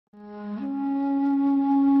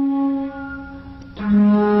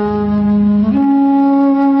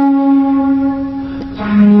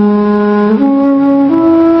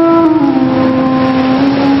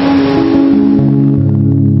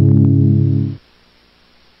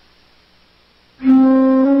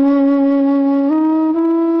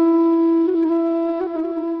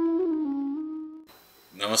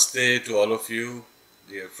Namaste to all of you,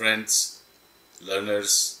 dear friends,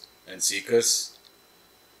 learners and seekers.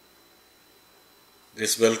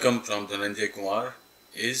 This welcome from Dhananjaya Kumar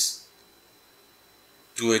is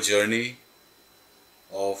to a journey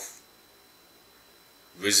of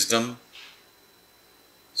wisdom,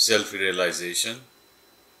 self-realization,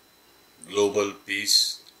 global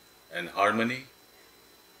peace and harmony,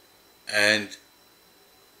 and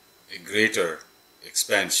a greater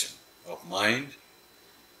expansion of mind,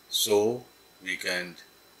 so we can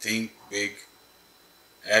think big,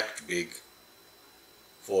 act big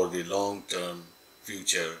for the long-term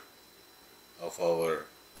future of our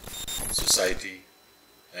society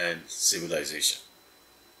and civilization.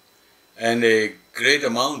 And a great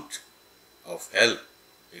amount of help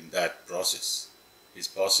in that process is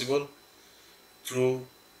possible through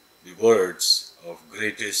the words of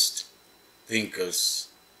greatest thinkers,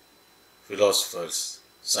 philosophers,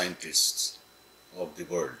 scientists of the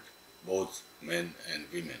world, both men and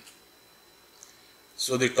women.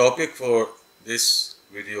 So the topic for this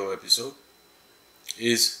video episode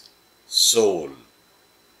is soul.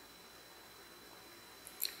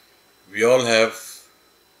 We all have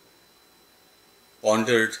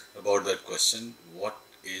pondered about that question, what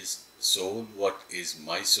is soul, what is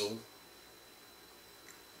my soul?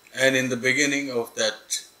 And in the beginning of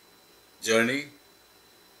that journey,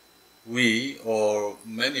 we or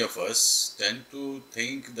many of us tend to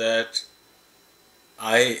think that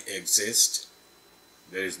I exist.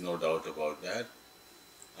 There is no doubt about that.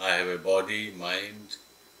 I have a body, mind,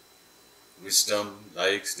 wisdom,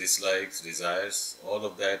 likes, dislikes, desires, all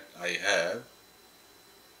of that I have.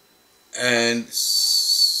 And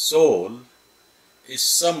soul is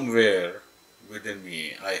somewhere within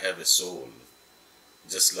me. I have a soul,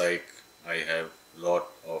 just like I have a lot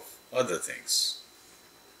of other things.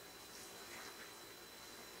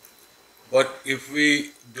 But if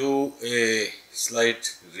we do a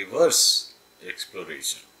slight reverse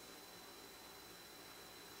exploration,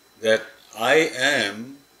 that I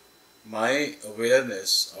am, my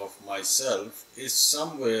awareness of myself is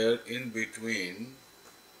somewhere in between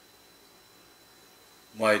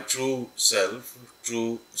my true self,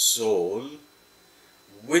 true soul,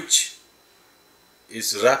 which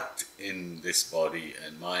is wrapped in this body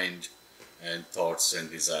and mind and thoughts and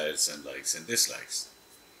desires and likes and dislikes.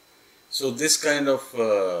 So this kind of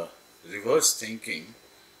reverse thinking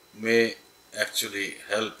may actually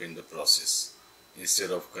help in the process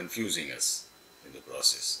instead of confusing us in the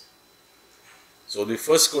process. So the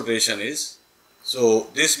first quotation is, so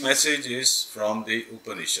this message is from the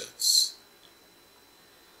Upanishads.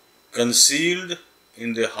 Concealed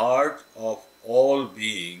in the heart of all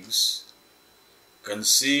beings,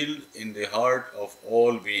 concealed in the heart of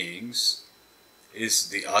all beings is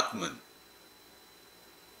the Atman,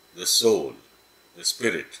 the soul, the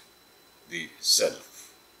spirit, the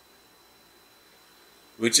self,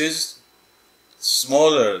 which is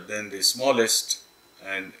smaller than the smallest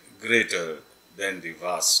and greater than the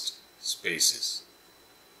vast spaces.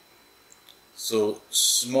 So,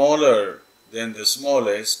 smaller than the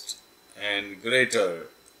smallest and greater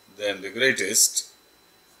than the greatest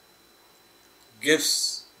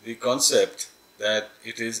gives the concept that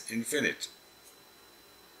it is infinite.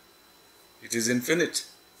 It is infinite.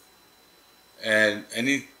 And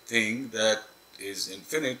anything that is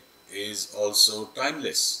infinite is also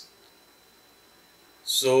timeless.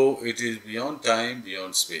 So it is beyond time,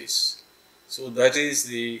 beyond space. So that is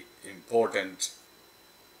the important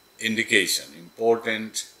indication,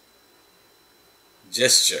 important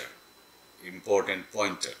gesture, important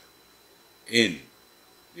pointer in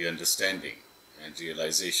the understanding and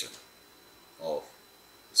realization of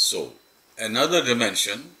the soul. Another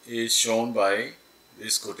dimension is shown by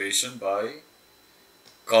this quotation by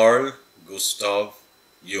Carl Gustav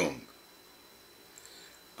Jung.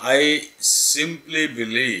 I simply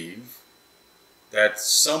believe that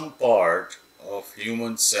some part of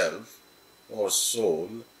human self or soul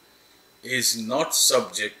is not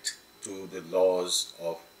subject to the laws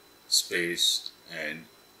of space and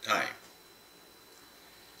time.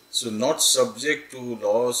 So not subject to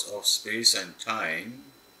laws of space and time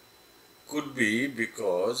could be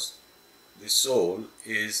because the soul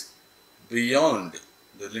is beyond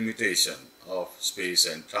the limitation of space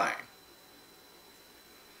and time.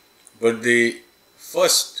 But the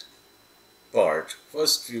first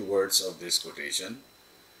few words of this quotation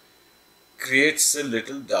creates a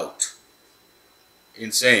little doubt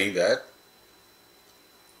in saying that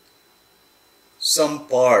some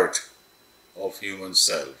part of human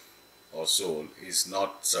self or soul is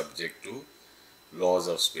not subject to laws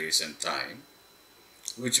of space and time,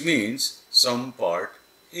 which means some part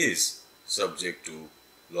is subject to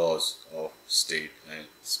laws of state and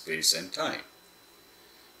space and time.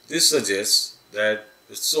 This suggests that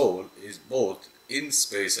the soul is both in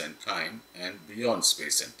space and time and beyond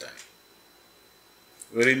space and time.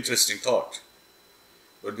 Very interesting thought.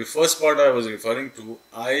 But the first part I was referring to,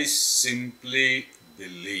 I simply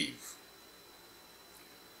believe.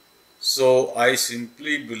 So I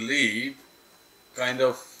simply believe kind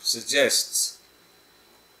of suggests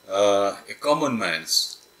a common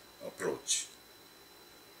man's approach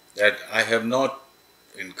that I have not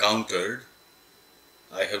encountered,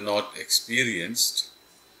 I have not experienced,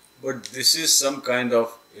 but this is some kind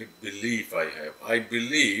of a belief I have. I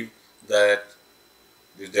believe that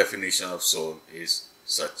the definition of soul is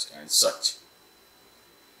such and such.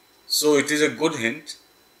 So it is a good hint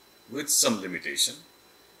with some limitation.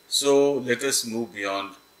 So let us move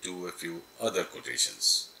beyond to a few other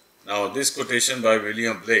quotations. Now this quotation by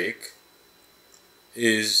William Blake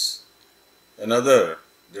is another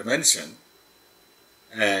dimension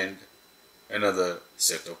and another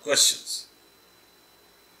set of questions.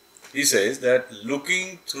 He says that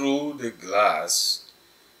looking through the glass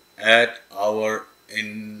at our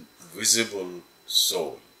invisible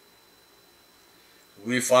soul,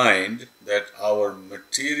 we find that our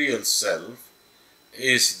material self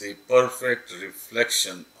is the perfect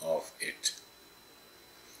reflection of it.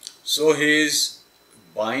 So he is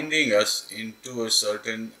binding us into a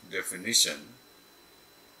certain definition.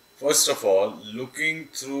 First of all, looking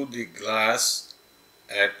through the glass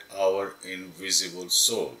at our invisible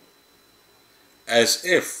soul, as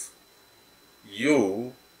if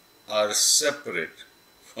you are separate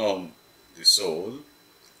from the soul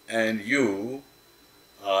and you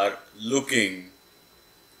are looking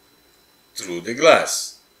through the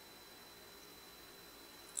glass.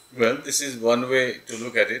 Well, this is one way to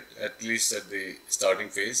look at it, at least at the starting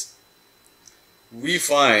phase. We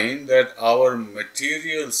find that our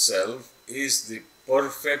material self is the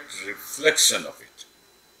perfect reflection of it,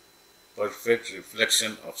 perfect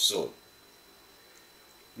reflection of soul.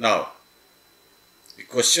 Now, the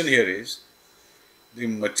question here is, the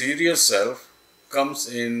material self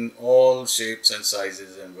comes in all shapes and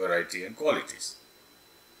sizes and variety and qualities.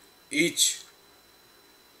 Each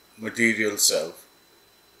material self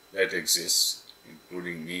that exists,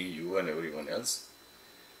 including me, you and everyone else,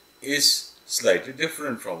 is slightly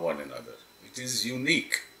different from one another. It is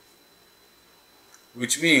unique,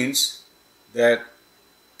 which means that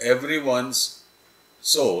everyone's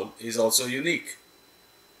soul is also unique.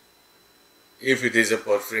 If it is a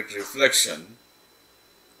perfect reflection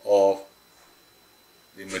of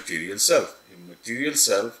the material self. The material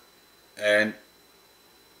self and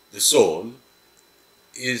the soul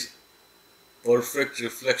is perfect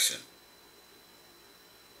reflection.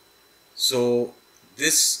 So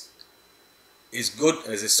this is good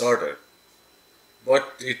as a starter,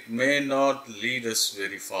 but it may not lead us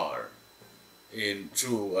very far in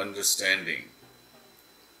true understanding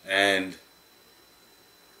and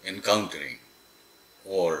encountering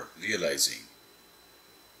or realizing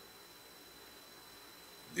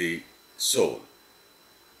the soul,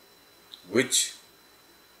 which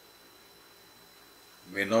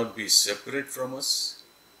may not be separate from us,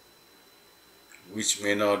 which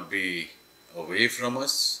may not be away from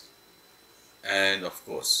us, and of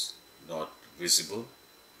course not visible.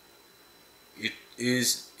 It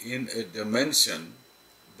is in a dimension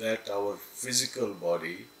that our physical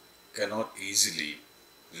body cannot easily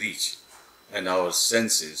reach and our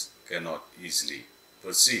senses cannot easily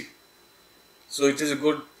perceive. So it is a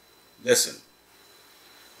good lesson.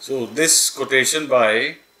 So this quotation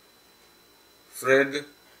by Fred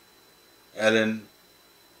Alan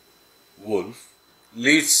Wolf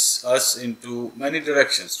leads us into many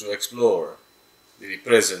directions to explore the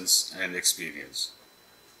presence and experience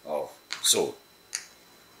of soul.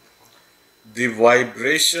 The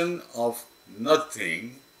vibration of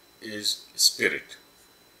nothing is spirit.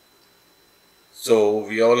 So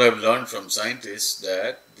we all have learned from scientists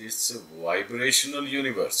that this is a vibrational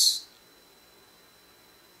universe.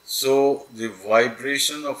 So the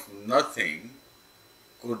vibration of nothing,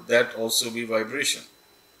 could that also be vibration?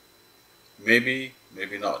 Maybe,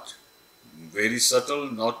 maybe not. Very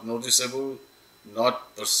subtle, not noticeable,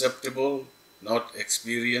 not perceptible, not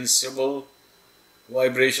experienceable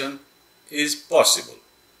vibration is possible.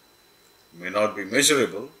 May not be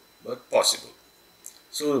measurable, but possible.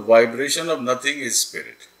 So the vibration of nothing is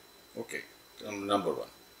spirit. Okay, number one.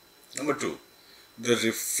 Number two, the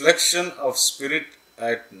reflection of spirit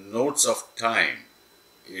at notes of time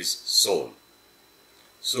is soul.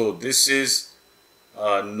 So this is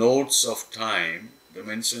notes of time,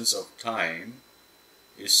 dimensions of time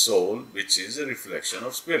is soul, which is a reflection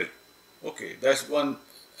of spirit. Okay, that's one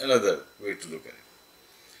another way to look at it.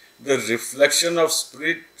 The reflection of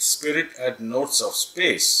spirit at notes of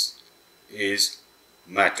space is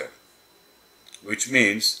matter, which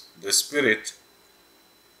means the spirit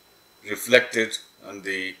reflected on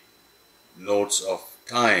the notes of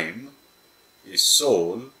time is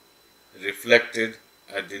soul, reflected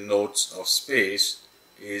at the notes of space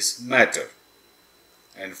is matter.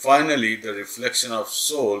 And finally, the reflection of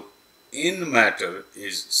soul in matter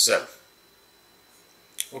is self.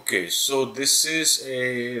 Okay, so this is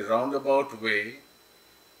a roundabout way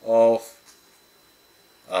of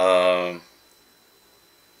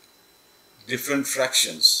different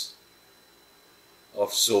fractions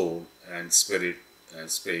of soul and spirit and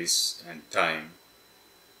space and time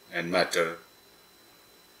and matter.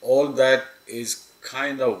 All that is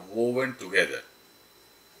kind of woven together.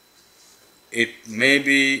 It may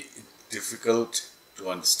be difficult to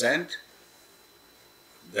understand,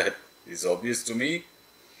 that is obvious to me,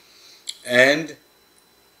 and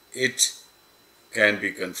it can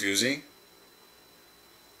be confusing,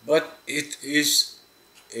 but it is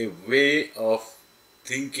a way of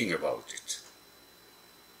thinking about it,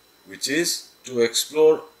 which is to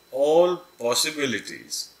explore all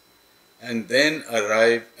possibilities and then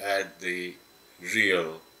arrive at the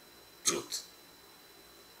real truth.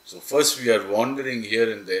 So first we are wandering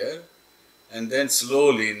here and there, and then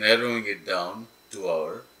slowly narrowing it down to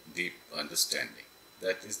our deep understanding.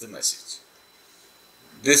 That is the message.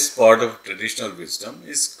 This part of traditional wisdom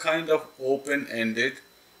is kind of open-ended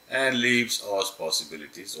and leaves all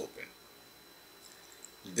possibilities open.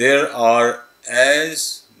 There are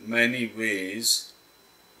as many ways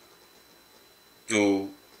to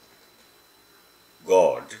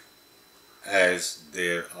God as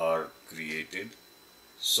there are created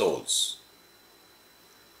souls.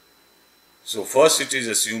 So first it is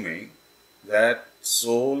assuming that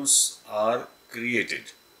souls are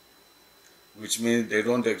created, which means they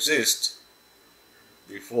don't exist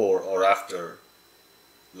before or after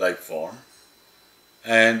life form,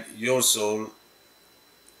 and your soul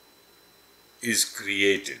is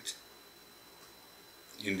created.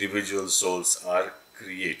 Individual souls are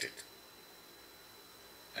created.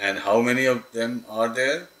 And how many of them are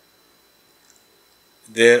there?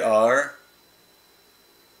 There are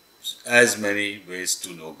as many ways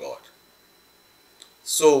to know God.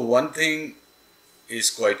 So one thing is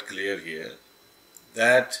quite clear here,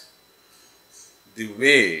 that the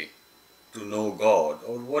way to know God,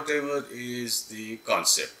 or whatever is the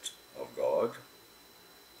concept of God,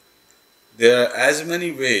 there are as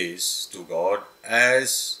many ways to God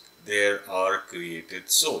as there are created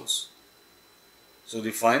souls. So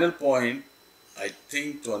the final point I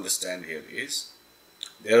think to understand here is,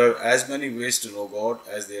 there are as many ways to know God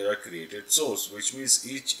as there are created souls, which means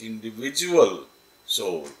each individual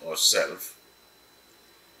soul or self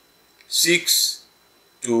seeks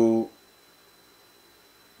to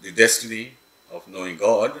the destiny of knowing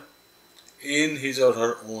God in his or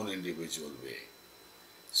her own individual way.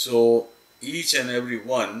 So each and every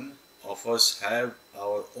one of us have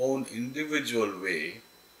our own individual way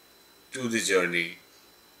to the journey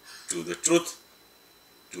to the truth,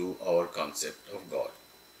 to our concept of God.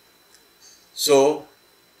 So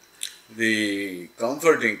the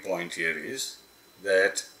comforting point here is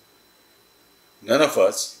that none of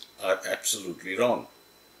us are absolutely wrong,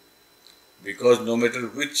 because no matter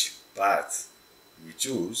which path we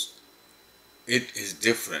choose, it is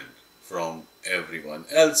different from everyone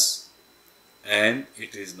else, and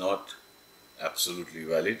it is not absolutely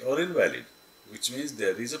valid or invalid, which means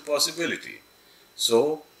there is a possibility.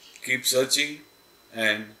 So keep searching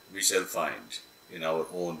and we shall find in our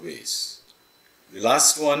own ways. The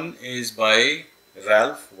last one is by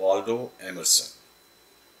Ralph Waldo Emerson.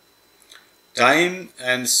 Time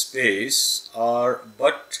and space are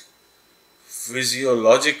but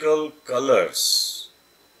physiological colors.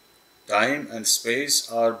 Time and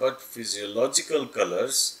space are but physiological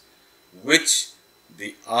colors which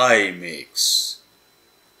the eye makes,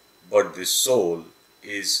 but the soul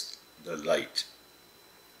is the light.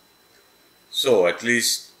 So at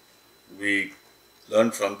least we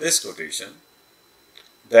learn from this quotation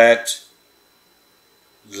that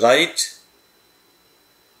light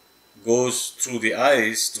goes through the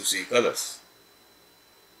eyes to see colors.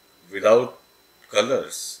 Without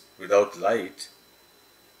colors, without light,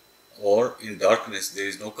 or in darkness, there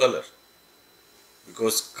is no color.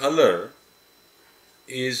 Because color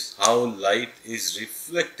is how light is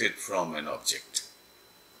reflected from an object.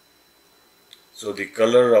 So the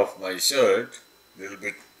color of my shirt, a little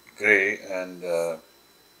bit grey and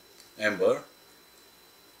amber,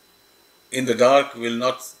 in the dark you will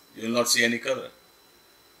not see any color.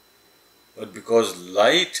 But because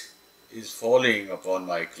light is falling upon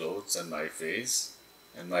my clothes and my face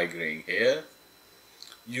and my graying hair,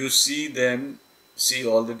 you see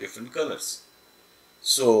all the different colors.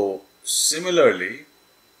 So similarly,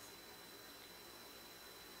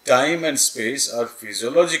 time and space are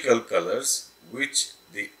physiological colors which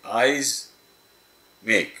the eyes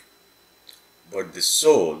make, but the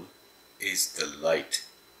soul is the light.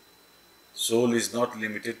 Soul is not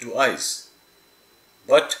limited to eyes,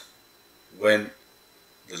 but when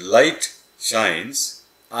the light shines,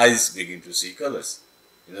 eyes begin to see colors.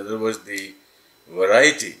 In other words, the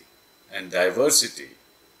variety and diversity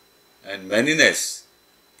and manyness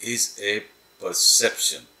is a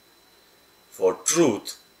perception. For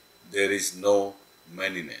truth, there is no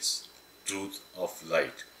manyness, truth of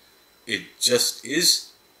light. It just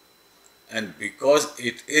is, and because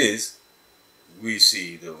it is, we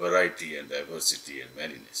see the variety and diversity and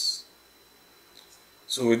manyness.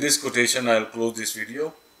 So with this quotation, I'll close this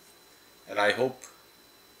video, and I hope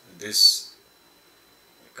this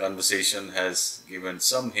conversation has given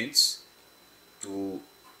some hints to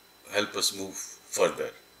help us move further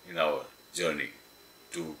in our journey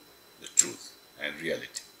to the truth and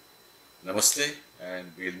reality. Namaste,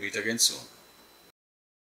 and we'll meet again soon.